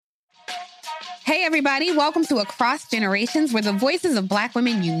Hey, everybody. Welcome to Across Generations, where the voices of Black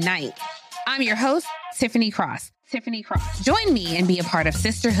women unite. I'm your host, Tiffany Cross. Join me and be a part of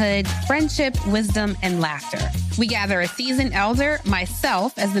sisterhood, friendship, wisdom, and laughter. We gather a seasoned elder,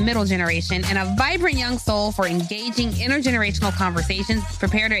 myself as the middle generation, and a vibrant young soul for engaging intergenerational conversations.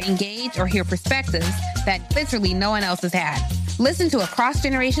 Prepare to engage or hear perspectives that literally no one else has had. Listen to Across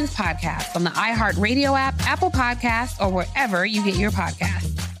Generations podcast on the iHeartRadio app, Apple Podcasts, or wherever you get your podcasts.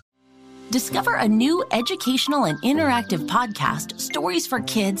 Discover a new educational and interactive podcast, Stories for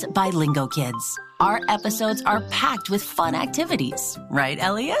Kids by Lingo Kids. Our episodes are packed with fun activities. Right,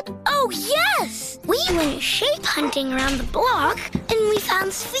 Elliot? Oh, yes! We went shape hunting around the block, and we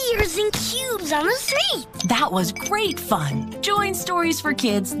found spheres and cubes on the street. That was great fun. Join Stories for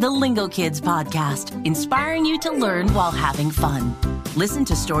Kids, the Lingo Kids podcast, inspiring you to learn while having fun. Listen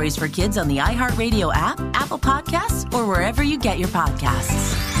to Stories for Kids on the iHeartRadio app, Apple Podcasts, or wherever you get your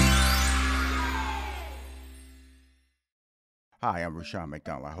podcasts. Hi, I'm Rashawn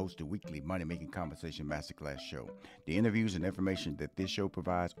McDonald. I host the weekly Money Making Conversation Masterclass show. The interviews and information that this show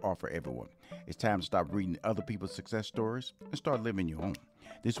provides are for everyone. It's time to stop reading other people's success stories and start living your own.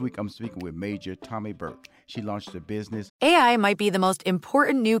 This week, I'm speaking with Major Tommie Burks. She launched a business. AI might be the most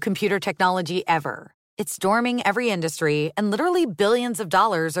important new computer technology ever. It's storming every industry, and literally billions of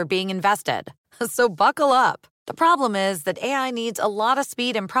dollars are being invested. So buckle up. The problem is that AI needs a lot of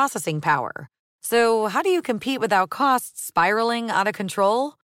speed and processing power. So how do you compete without costs spiraling out of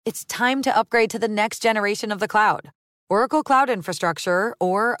control? It's time to upgrade to the next generation of the cloud. Oracle Cloud Infrastructure,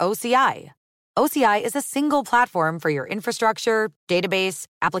 or OCI. OCI is a single platform for your infrastructure, database,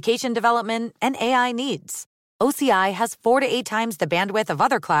 application development, and AI needs. OCI has 4 to 8 times the bandwidth of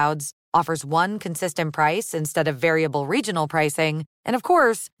other clouds, offers one consistent price instead of variable regional pricing, and of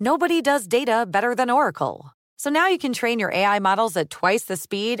course, nobody does data better than Oracle. So now you can train your AI models at twice the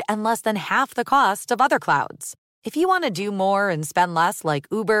speed and less than half the cost of other clouds. If you want to do more and spend less like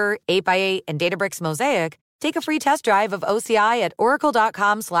Uber, 8x8, and Databricks Mosaic, take a free test drive of OCI at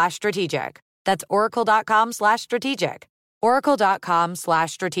oracle.com/strategic. That's oracle.com/strategic.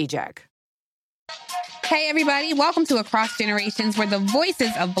 Oracle.com/strategic. Hey, everybody. Welcome to Across Generations, where the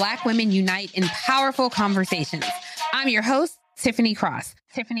voices of Black women unite in powerful conversations. I'm your host, Tiffany Cross.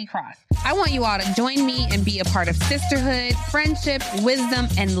 I want you all to join me and be a part of sisterhood, friendship, wisdom,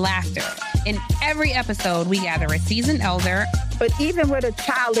 and laughter. In every episode, we gather a seasoned elder. But even with a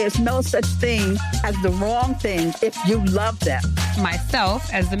child, there's no such thing as the wrong thing if you love them. Myself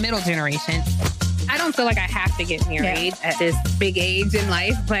as the middle generation. I don't feel like I have to get married at this big age in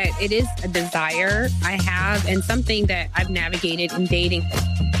life, but it is a desire I have and something that I've navigated in dating.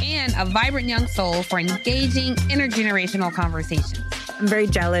 And a vibrant young soul for engaging intergenerational conversations. I'm very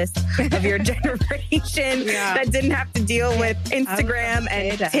jealous of your generation that didn't have to deal with Instagram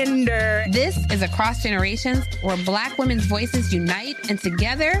and Tinder. This is Across Generations, where Black women's voices unite, and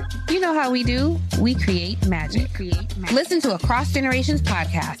together, you know how we do, we create magic. Listen to Across Generations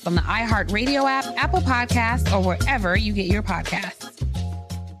podcast on the iHeartRadio app, Apple Podcasts, or wherever you get your podcasts.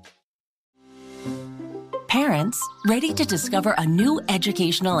 Parents, ready to discover a new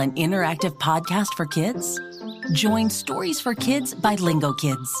educational and interactive podcast for kids? Join Stories for Kids by Lingo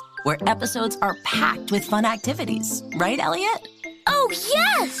Kids, where episodes are packed with fun activities. Right, Elliot? Oh,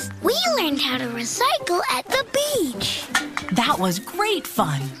 yes! We learned how to recycle at the beach. That was great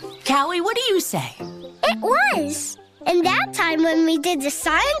fun. Callie, what do you say? It was. And that time when we did the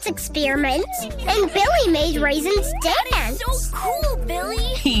science experiments, and Billy made raisins dance. So cool, Billy.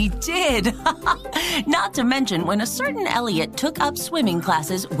 He did. Not to mention when a certain Elliot took up swimming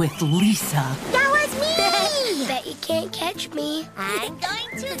classes with Lisa. That was me. Bet you can't catch me. I'm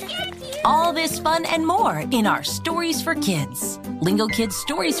going to get you. All this fun and more in our Stories for Kids. Lingo Kids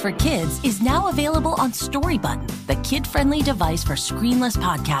Stories for Kids is now available on Story Button, the kid-friendly device for screenless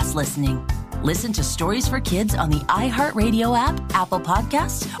podcast listening. Listen to Stories for Kids on the iHeartRadio app, Apple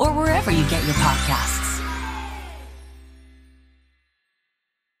Podcasts, or wherever you get your podcasts.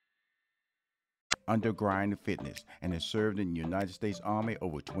 UnderGRIND Fitness and has served in the United States Army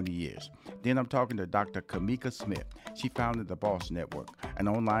over 20 years. Then I'm talking to Dr. Kamika Smith. She founded the Boss Network, an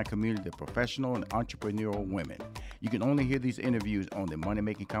online community of professional and entrepreneurial women. You can only hear these interviews on the Money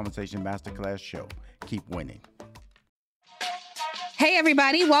Making Conversation Masterclass show. Keep winning. Hey,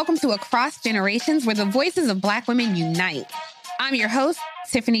 everybody. Welcome to Across Generations, where the voices of Black women unite. I'm your host,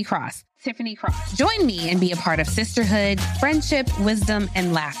 Tiffany Cross. Join me and be a part of sisterhood, friendship, wisdom,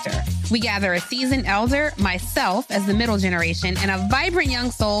 and laughter. We gather a seasoned elder, myself as the middle generation, and a vibrant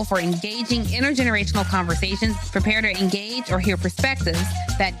young soul for engaging intergenerational conversations. Prepare to engage or hear perspectives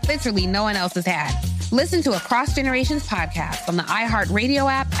that literally no one else has had. Listen to Across Generations podcast on the iHeartRadio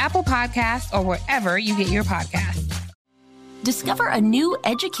app, Apple Podcasts, or wherever you get your podcasts. Discover a new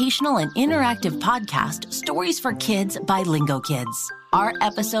educational and interactive podcast, Stories for Kids by Lingo Kids. Our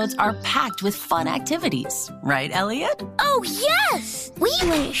episodes are packed with fun activities. Right, Elliot? Oh, yes! We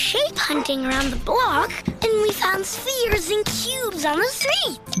went shape hunting around the block, and we found spheres and cubes on the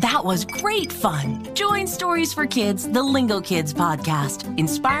street. That was great fun. Join Stories for Kids, the Lingo Kids podcast,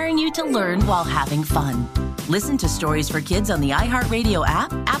 inspiring you to learn while having fun. Listen to Stories for Kids on the iHeartRadio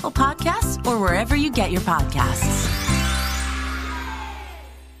app, Apple Podcasts, or wherever you get your podcasts.